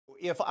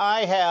if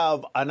I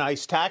have a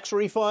nice tax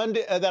refund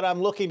that I'm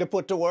looking to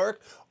put to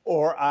work,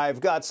 or I've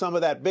got some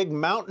of that big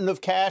mountain of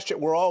cash that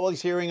we're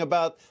always hearing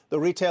about the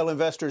retail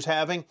investors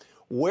having,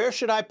 where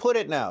should I put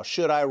it now?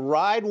 Should I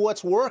ride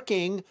what's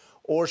working,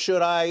 or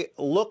should I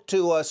look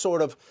to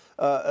sort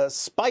of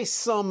spice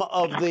some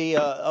of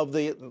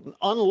the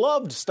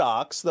unloved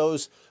stocks,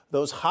 those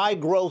high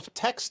growth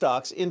tech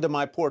stocks, into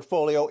my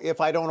portfolio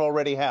if I don't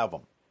already have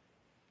them?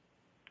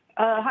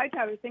 Hi,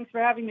 Tyler. Thanks for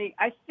having me.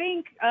 I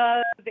think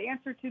the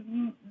answer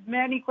to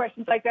many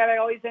questions like that, I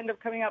always end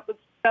up coming up with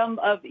some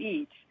of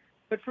each.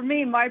 But for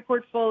me, my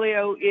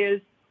portfolio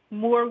is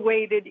more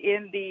weighted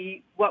in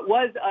the what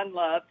was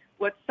unloved,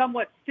 what's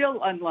somewhat still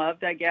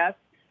unloved, I guess,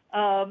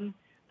 and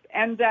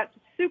that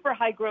super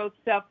high growth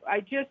stuff. I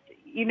just,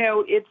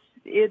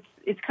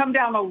 it's come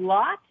down a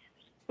lot.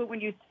 But when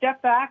you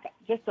step back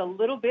just a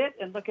little bit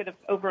and look at it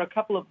over a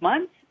couple of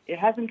months, it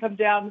hasn't come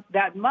down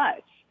that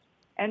much.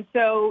 And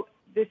so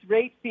this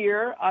rate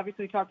fear,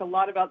 obviously we talked a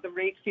lot about the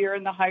rate fear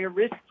and the higher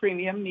risk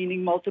premium,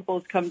 meaning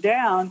multiples come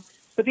down.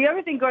 But the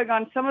other thing going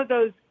on, some of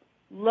those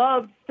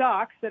loved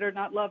stocks that are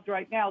not loved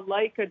right now,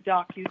 like a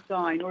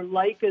DocuSign or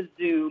like a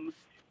Zoom,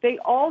 they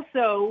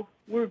also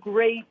were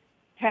great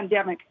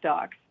pandemic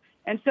stocks.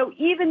 And so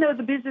even though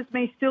the business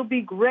may still be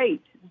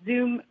great,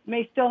 Zoom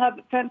may still have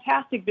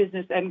fantastic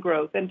business and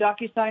growth, and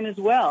DocuSign as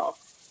well.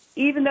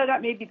 Even though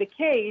that may be the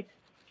case,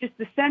 just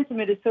the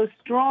sentiment is so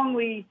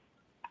strongly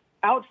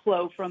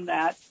outflow from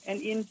that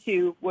and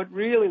into what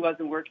really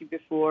wasn't working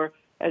before,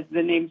 as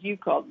the names you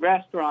called,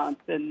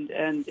 restaurants and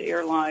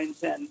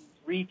airlines and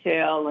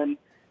retail. And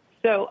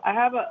so I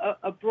have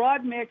a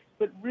broad mix,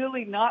 but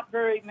really not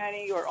very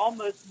many or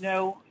almost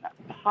no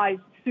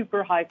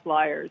super high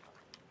flyers.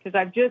 Because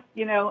I've just,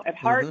 at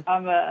heart,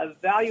 I'm a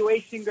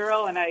valuation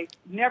girl, and I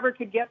never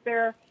could get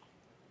there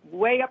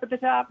way up at the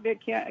top.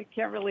 I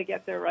can't really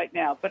get there right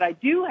now. But I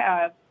do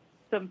have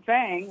some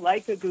FANG,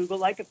 like a Google,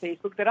 like a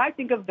Facebook, that I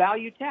think of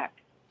value tech,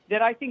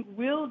 that I think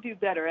will do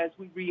better as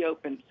we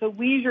reopen. So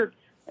leisure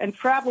and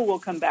travel will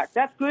come back.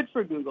 That's good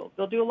for Google.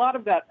 They'll do a lot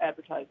of that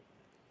advertising.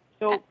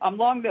 So I'm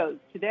long those.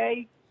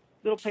 Today,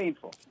 a little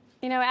painful.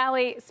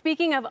 Allie,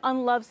 speaking of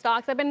unloved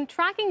stocks, I've been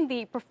tracking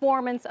the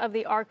performance of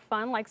the ARK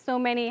fund, like so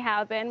many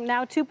have been.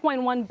 Now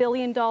 $2.1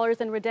 billion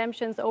in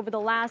redemptions over the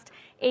last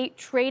 8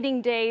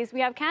 trading days. We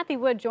have Kathy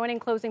Wood joining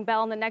Closing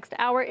Bell in the next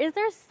hour. Is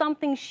there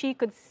something she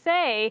could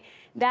say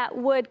that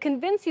would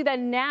convince you that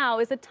now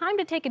is the time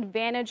to take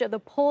advantage of the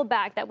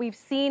pullback that we've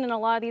seen in a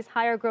lot of these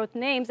higher growth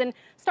names and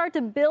start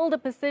to build a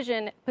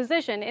position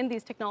in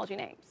these technology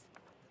names?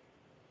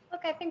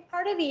 Look, I think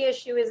part of the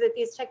issue is that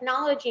these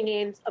technology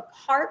names,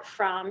 apart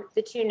from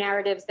the two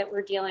narratives that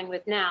we're dealing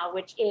with now,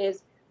 which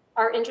is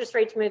are interest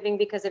rates moving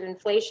because of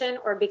inflation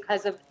or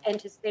because of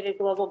anticipated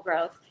global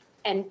growth,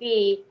 and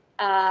B,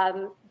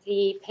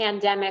 the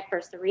pandemic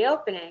versus the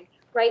reopening,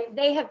 right?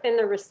 They have been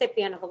the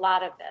recipient of a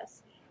lot of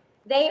this.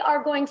 They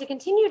are going to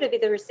continue to be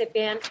the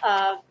recipient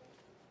of,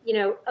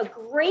 a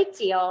great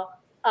deal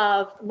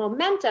of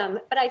momentum,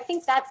 but I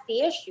think that's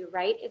the issue,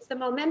 right? It's the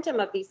momentum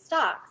of these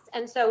stocks.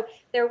 And so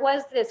there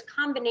was this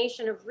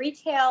combination of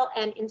retail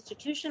and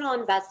institutional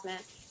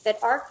investment that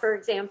ARK, for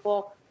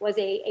example, was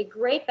a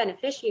great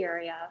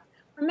beneficiary of.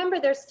 Remember,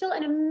 there's still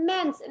an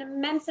immense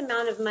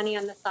amount of money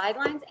on the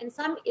sidelines, and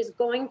some is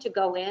going to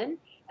go in.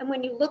 And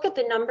when you look at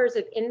the numbers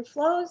of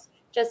inflows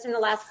just in the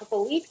last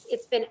couple of weeks,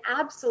 it's been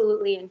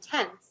absolutely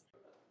intense.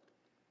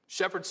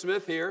 Shepard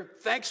Smith here.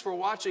 Thanks for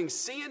watching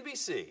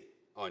CNBC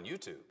on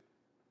YouTube.